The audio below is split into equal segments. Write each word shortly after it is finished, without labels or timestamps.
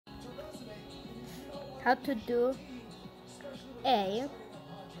how to do a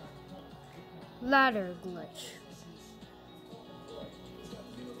ladder glitch.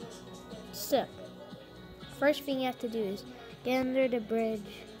 So, first thing you have to do is get under the bridge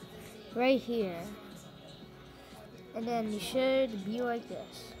right here. And then you should be like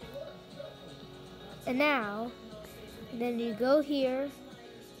this. And now, then you go here,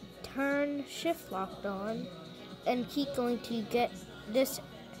 turn shift locked on, and keep going to get this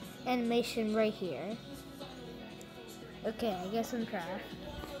animation right here. Okay, I guess I'm trash.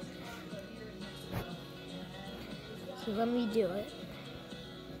 So let me do it.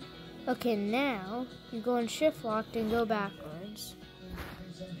 Okay, now you go in shift locked and go backwards.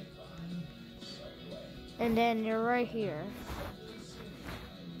 And then you're right here.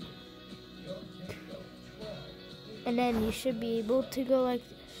 And then you should be able to go like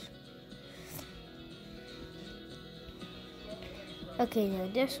this. Okay, now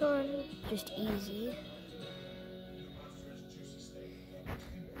this one, just easy.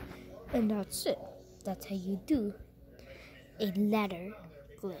 And that's it. That's how you do a ladder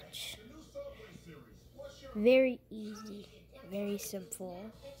glitch. Very easy, very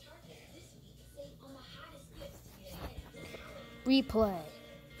simple. Replay.